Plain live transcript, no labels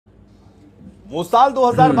वो साल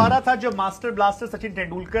 2012 था जब मास्टर ब्लास्टर सचिन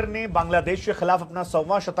तेंदुलकर ने बांग्लादेश के खिलाफ अपना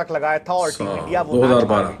 100वां शतक लगाया था और टीम इंडिया वो मैच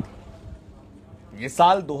हार गई थी। ये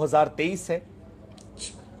साल 2023 है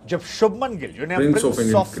जब शुभमन गिल, जिन्हें प्रिंस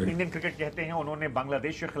ऑफ इंडियन क्रिकेट कहते हैं, उन्होंने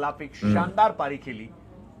बांग्लादेश के खिलाफ एक शानदार पारी खेली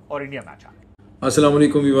और इंडिया मैच हार गई। अस्सलाम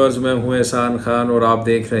वालेकुम व्यूअर्स, मैं हूं एहसान खान और आप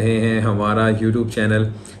देख रहे हैं हमारा यूट्यूब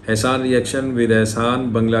चैनल एहसान रिएक्शन विद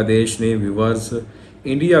एहसान। बांग्लादेश ने व्यूअर्स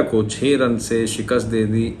इंडिया को 6 रन से शिकस्त दे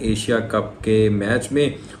दी एशिया कप के मैच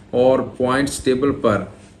में और पॉइंट्स टेबल पर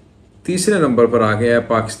तीसरे नंबर पर आ गया है।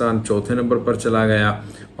 पाकिस्तान चौथे नंबर पर चला गया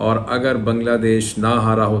और अगर बांग्लादेश ना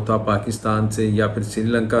हारा होता पाकिस्तान से या फिर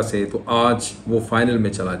श्रीलंका से तो आज वो फाइनल में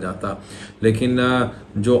चला जाता। लेकिन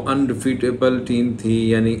जो अनडिफीटेबल टीम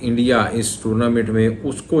थी यानी इंडिया इस टूर्नामेंट में,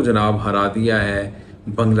 उसको जनाब हरा दिया है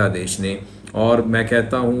बांग्लादेश ने। और मैं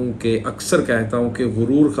कहता हूँ कि अक्सर कहता हूँ कि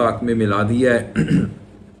गुरूर खाक में मिला दिया है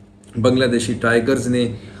बांग्लादेशी टाइगर्स ने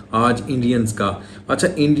आज इंडियंस का। अच्छा,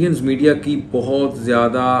 इंडियंस मीडिया की बहुत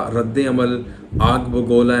ज़्यादा रद्द अमल आग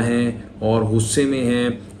बगोला हैं और गुस्से में हैं,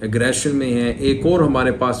 एग्रेशन में हैं। एक और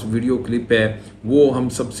हमारे पास वीडियो क्लिप है, वो हम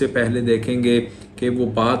सबसे पहले देखेंगे कि वो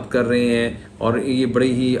बात कर रहे हैं। और ये बड़े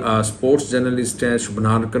ही स्पोर्ट्स जर्नलिस्ट हैं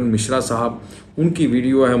शुभनारकन मिश्रा साहब, उनकी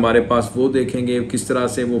वीडियो है हमारे पास, वो देखेंगे किस तरह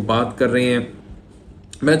से वो बात कर रहे हैं।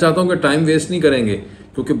 मैं चाहता हूँ कि टाइम वेस्ट नहीं करेंगे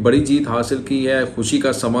क्योंकि बड़ी जीत हासिल की है, खुशी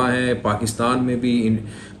का समा है। पाकिस्तान में भी,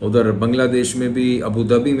 उधर बांग्लादेश में भी, अबू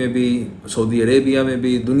धाबी में भी, सऊदी अरेबिया में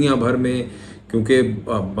भी, दुनिया भर में, क्योंकि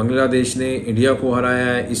बांग्लादेश ने इंडिया को हराया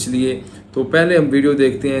है इसलिए। तो पहले हम वीडियो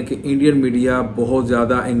देखते हैं कि इंडियन मीडिया बहुत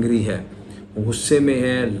ज़्यादा एंग्री है, गुस्से में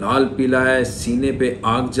है, लाल पीला है, सीने पे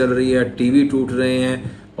आग जल रही है, टीवी टूट रहे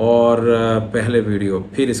हैं। और पहले वीडियो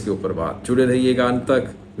फिर इसके ऊपर बात, जुड़े रहिएगा अंत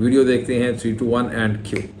तक। वीडियो देखते हैं 3, 2, 1 एंड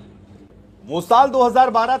क्यू। वो साल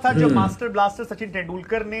 2012 था जब मास्टर ब्लास्टर सचिन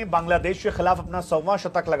तेंदुलकर ने बांग्लादेश के खिलाफ अपना 100वां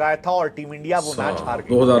शतक लगाया था और टीम इंडिया वो मैच हार गई।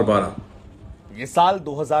 2012। ये साल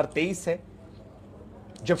 2023 है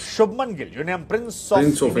जब शुभमन गिल, जिन्हें हम प्रिंस ऑफ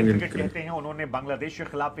इंडियन क्रिकेट कहते हैं, उन्होंने बांग्लादेश के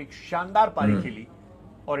खिलाफ एक शानदार पारी खेली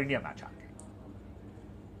और इंडिया मैच हार गई।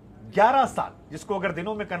 11 साल, जिसको अगर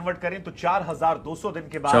दिनों में कन्वर्ट करें तो 4200 दिन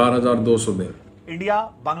के बाद 4200 दिन इंडिया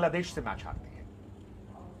बांग्लादेश से मैच हारती है।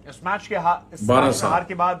 इस मैच के हार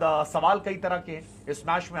के बाद सवाल कई तरह के हैं। इस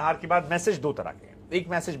मैच में हार के बाद मैसेज 2 तरह के हैं। एक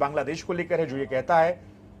मैसेज बांग्लादेश को लेकर है जो ये कहता है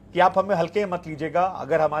कि आप हमें हल्के मत लीजिएगा,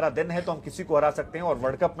 अगर हमारा दिन है तो हम किसी को हरा सकते हैं और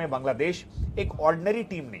वर्ल्ड कप में बांग्लादेश एक ऑर्डिनरी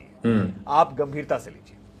टीम नहीं है, आप गंभीरता से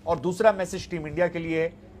लीजिए। और दूसरा मैसेज टीम इंडिया के लिए है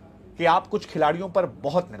कि आप कुछ खिलाड़ियों पर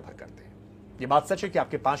बहुत निर्भर करते हैं। ये बात सच है कि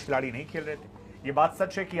आपके 5 खिलाड़ी नहीं खेल रहे थे, ये बात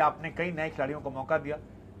सच है कि आपने कई नए खिलाड़ियों को मौका दिया,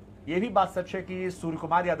 ये भी बात सच है कि सूर्य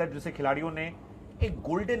कुमार यादव जैसे खिलाड़ियों ने एक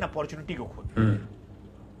गोल्डन अपॉर्चुनिटी को खो दिया।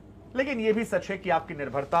 लेकिन यह भी सच है कि आपकी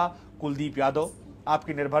निर्भरता कुलदीप यादव,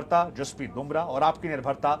 आपकी निर्भरता जसप्रीत बुमराह और आपकी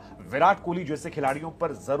निर्भरता विराट कोहली जैसे खिलाड़ियों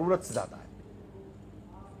पर जरूरत से ज्यादा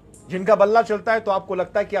है। जिनका बल्ला चलता है तो आपको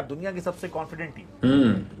लगता है कि आप दुनिया की सबसे कॉन्फिडेंट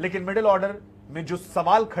टीम, लेकिन मिडिल ऑर्डर में जो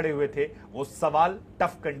सवाल खड़े हुए थे वो सवाल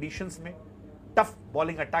टफ कंडीशंस में, टफ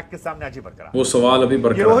बॉलिंग अटैक के सामने आज बरकरार। वो सवाल अभी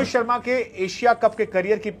बरकरार। रोहित शर्मा के एशिया कप के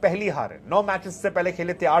करियर की पहली हार है। 9 मैचेस से पहले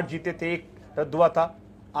खेले थे, 8 जीते थे, 1 रद्द हुआ था।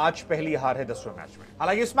 आज पहली हार है 10वें मैच में।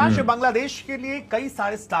 हालांकि इस मैच में बांग्लादेश के लिए कई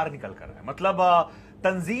सारे स्टार निकल कर रहे हैं। मतलब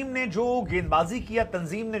तंजीम ने जो गेंदबाजी किया,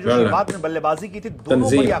 तंजीम ने जो शुरुआत में बल्लेबाजी की थी, दोनों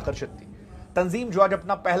बड़ी आकर्षित थी। तंजीम जो आज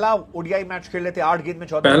अपना पहला ओडीआई मैच खेल रहे थे, 8 गेंद में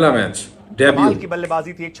 14 पहला मैच, कमाल की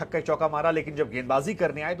बल्लेबाजी थी, एक छक्का चौका मारा। लेकिन जब गेंदबाजी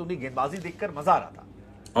करने आए तो उन्हें गेंदबाजी देखकर मजा आ रहा था।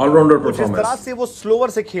 Allrounder performance. जिस तरह से वो स्लोअर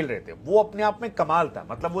से खेल रहे थे वो अपने आप में कमाल था।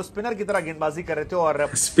 मतलब वो स्पिनर की तरह गेंदबाजी कर रहे थे और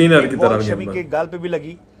स्पिनर की तरह शमी के गाल पे भी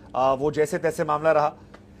लगी, वो जैसे तैसे मामला रहा।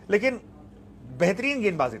 लेकिन बेहतरीन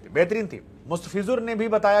गेंदबाजी थी, बेहतरीन थी। मुस्तफिजुर ने भी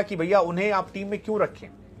बताया कि भैया उन्हें आप टीम में क्यों रखें,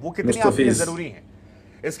 वो कितने आपके लिए जरूरी हैं।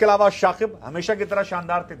 इसके अलावा शाकिब हमेशा की तरह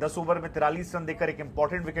शानदार थे, 10 ओवर में 43 रन देकर एक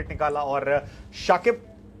इंपॉर्टेंट विकेट निकाला। और शाकिब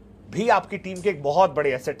भी आपकी टीम के एक बहुत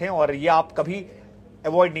बड़े एसेट हैं और ये आप कभी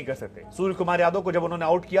अवॉइड नहीं कर सकते। सूर्य कुमार यादव को जब उन्होंने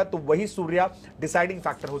आउट किया तो वही सूर्या डिसाइडिंग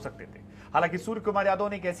फैक्टर हो सकते थे। हालांकि सूर्य कुमार यादव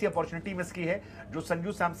ने एक ऐसी अपॉर्चुनिटी मिस की है जो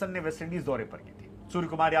संजू सैमसन ने वेस्टइंडीज दौरे पर की थी। सूर्य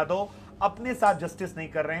कुमार यादव अपने साथ जस्टिस नहीं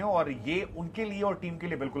कर रहे हैं और ये उनके लिए और टीम के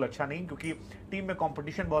लिए बिल्कुल अच्छा नहीं, क्योंकि टीम में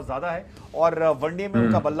कंपटीशन बहुत ज्यादा है और वनडे में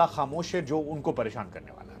उनका बल्ला खामोश है जो उनको परेशान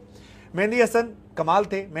करने वाला है। मेहंदी हसन कमाल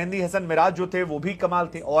थे, मेहंदी हसन मिराज जो थे वो भी कमाल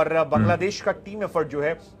थे और बांग्लादेश का टीम एफर्ट जो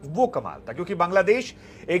है वो कमाल था। क्योंकि बांग्लादेश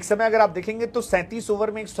एक समय अगर आप देखेंगे तो 37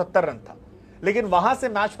 ओवर में 170 रन था, लेकिन वहां से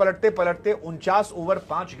मैच पलटते पलटते 49 ओवर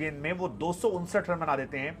 5 गेंद में वो 259 रन बना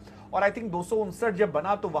देते हैं। और आई थिंक 259 जब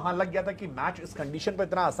बना तो वहां लग गया था कि मैच इस कंडीशन पर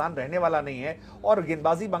इतना आसान रहने वाला नहीं है और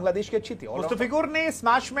गेंदबाजी बांग्लादेश की अच्छी थी। मुस्तफिजुर ने इस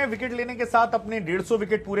मैच में विकेट लेने के साथ अपने 150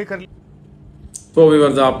 विकेट पूरे कर लिए। तो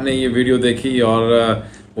व्यूअर्स, आपने ये वीडियो देखी और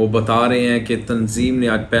वो बता रहे हैं कि तंजीम ने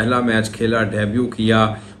आज पहला मैच खेला, डेब्यू किया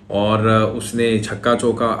और उसने छक्का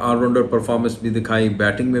चौका ऑलराउंडर परफॉर्मेंस भी दिखाई,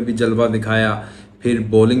 बैटिंग में भी जलवा दिखाया। फिर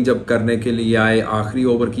बॉलिंग जब करने के लिए आए, आखिरी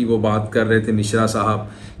ओवर की वो बात कर रहे थे मिश्रा साहब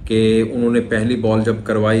कि उन्होंने पहली बॉल जब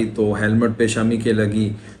करवाई तो हेलमेट पे शमी के लगी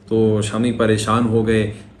तो शमी परेशान हो गए।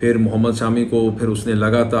 फिर मोहम्मद शामी को फिर उसने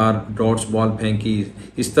लगातार डॉट्स बॉल फेंकी,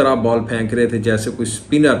 इस तरह बॉल फेंक रहे थे जैसे कोई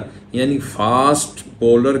स्पिनर, यानी फास्ट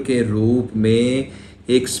बॉलर के रूप में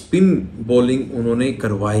एक स्पिन बॉलिंग उन्होंने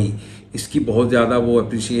करवाई। इसकी बहुत ज़्यादा वो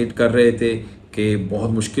अप्रिशिएट कर रहे थे कि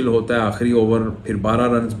बहुत मुश्किल होता है आखिरी ओवर फिर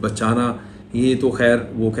 12 रन बचाना। ये तो खैर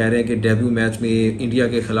वो कह रहे हैं कि डेब्यू मैच में इंडिया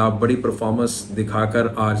के ख़िलाफ़ बड़ी परफॉर्मेंस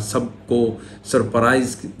दिखाकर आज सबको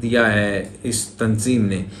सरप्राइज़ दिया है इस तंजीम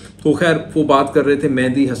ने। तो खैर वो बात कर रहे थे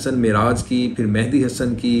मेहदी हसन मिराज की, फिर मेहदी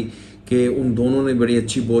हसन की कि उन दोनों ने बड़ी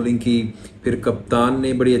अच्छी बॉलिंग की, फिर कप्तान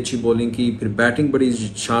ने बड़ी अच्छी बॉलिंग की, फिर बैटिंग बड़ी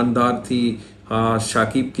शानदार थी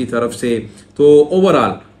शाकिब की तरफ से। तो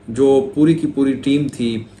ओवरऑल जो पूरी की पूरी टीम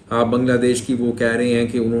थी बांग्लादेश की, वो कह रहे हैं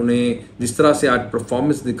कि उन्होंने जिस तरह से आज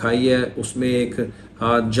परफॉर्मेंस दिखाई है उसमें एक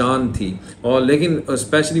जान थी। और लेकिन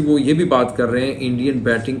स्पेशली वो ये भी बात कर रहे हैं इंडियन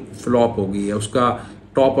बैटिंग फ्लॉप हो गई है, उसका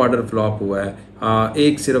टॉप ऑर्डर फ्लॉप हुआ है।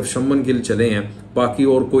 एक सिर्फ शुभमन गिल चले हैं, बाकी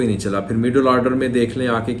और कोई नहीं चला। फिर मिडिल ऑर्डर में देख लें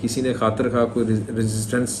आके किसी ने खातर खा कोई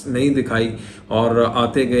रेजिस्टेंस नहीं दिखाई और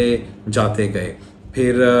आते गए जाते गए।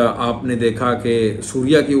 फिर आपने देखा कि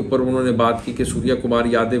सूर्या के ऊपर उन्होंने बात की कि सूर्या कुमार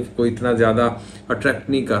यादव को इतना ज़्यादा अट्रैक्ट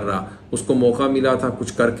नहीं कर रहा, उसको मौका मिला था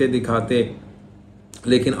कुछ करके दिखाते,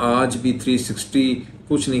 लेकिन आज भी 360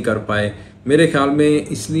 कुछ नहीं कर पाए। मेरे ख्याल में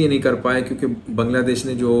इसलिए नहीं कर पाए क्योंकि बांग्लादेश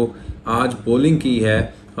ने जो आज बॉलिंग की है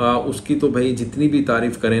उसकी तो भाई जितनी भी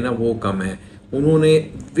तारीफ़ करें ना वो कम है। उन्होंने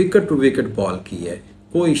विकेट टू विकेट बॉल की है,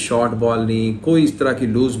 कोई शॉर्ट बॉल नहीं, कोई इस तरह की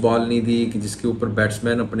लूज बॉल नहीं दी कि जिसके ऊपर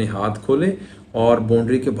बैट्समैन अपने हाथ खोले और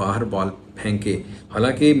बाउंड्री के बाहर बॉल फेंके।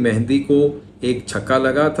 हालांकि मेहंदी को एक छक्का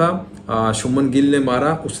लगा था, शुभमन गिल ने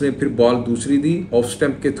मारा, उसने फिर बॉल दूसरी दी, ऑफ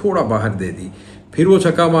स्टंप के थोड़ा बाहर दे दी, फिर वो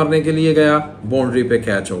छक्का मारने के लिए गया, बाउंड्री पे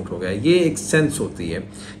कैच आउट हो गया। ये एक सेंस होती है,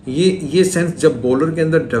 ये सेंस जब बॉलर के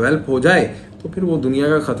अंदर डेवलप हो जाए तो फिर वो दुनिया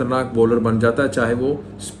का ख़तरनाक बॉलर बन जाता है, चाहे वो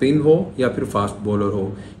स्पिन हो या फिर फास्ट बॉलर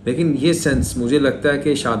हो। लेकिन ये सेंस मुझे लगता है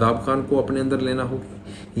कि शादाब खान को अपने अंदर लेना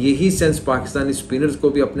होगी, यही सेंस पाकिस्तानी स्पिनर्स को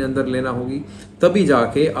भी अपने अंदर लेना होगी, तभी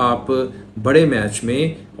जाके आप बड़े मैच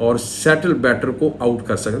में और सेटल बैटर को आउट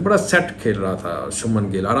कर सकते। बड़ा सेट खेल रहा था शुभमन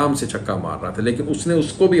गिल, आराम से छक्का मार रहा था, लेकिन उसने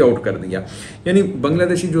उसको भी आउट कर दिया। यानी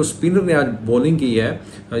बांग्लादेशी जो स्पिनर ने आज बॉलिंग की है,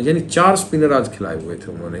 यानी 4 स्पिनर आज खिलाए हुए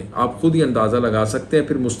थे उन्होंने, आप खुद ही अंदाज़ा लगा सकते हैं।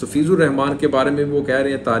 फिर मुस्तफिजुर रहमान के बारे में वो कह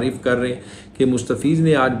रहे हैं, तारीफ़ कर रहे हैं कि मुस्तफिज़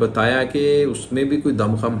ने आज बताया कि उसमें भी कोई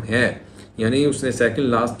दमखम है, यानी उसने सेकंड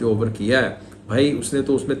लास्ट जो ओवर किया है भाई उसने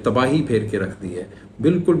तो उसमें तबाही फेर के रख दी है,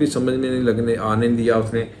 बिल्कुल भी समझ में नहीं लगने आने दिया।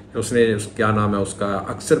 उसने क्या नाम है उसका,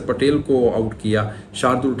 अक्षर पटेल को आउट किया,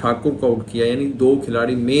 शार्दुल ठाकुर को आउट किया, यानी 2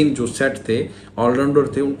 खिलाड़ी मेन जो सेट थे, ऑलराउंडर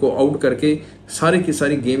थे, उनको आउट करके सारी की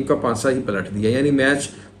सारी गेम का पासा ही पलट दिया। यानी मैच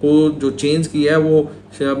को जो चेंज किया है वो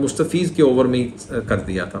मुस्तफिज़ के ओवर में ही कर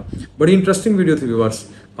दिया था। बड़ी इंटरेस्टिंग वीडियो थी व्यूअर्स,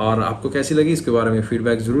 और आपको कैसी लगी इसके बारे में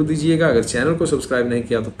फीडबैक ज़रूर दीजिएगा। अगर चैनल को सब्सक्राइब नहीं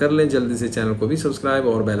किया तो कर लें जल्दी से, चैनल को भी सब्सक्राइब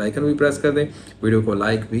और बेल आइकन भी प्रेस कर दें। वीडियो को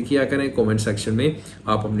लाइक भी किया करें, कमेंट सेक्शन में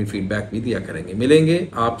आप अपनी फीडबैक भी दिया करेंगे। मिलेंगे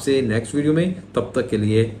आपसे नेक्स्ट वीडियो में, तब तक के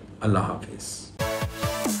लिए अल्लाह हाफिज़।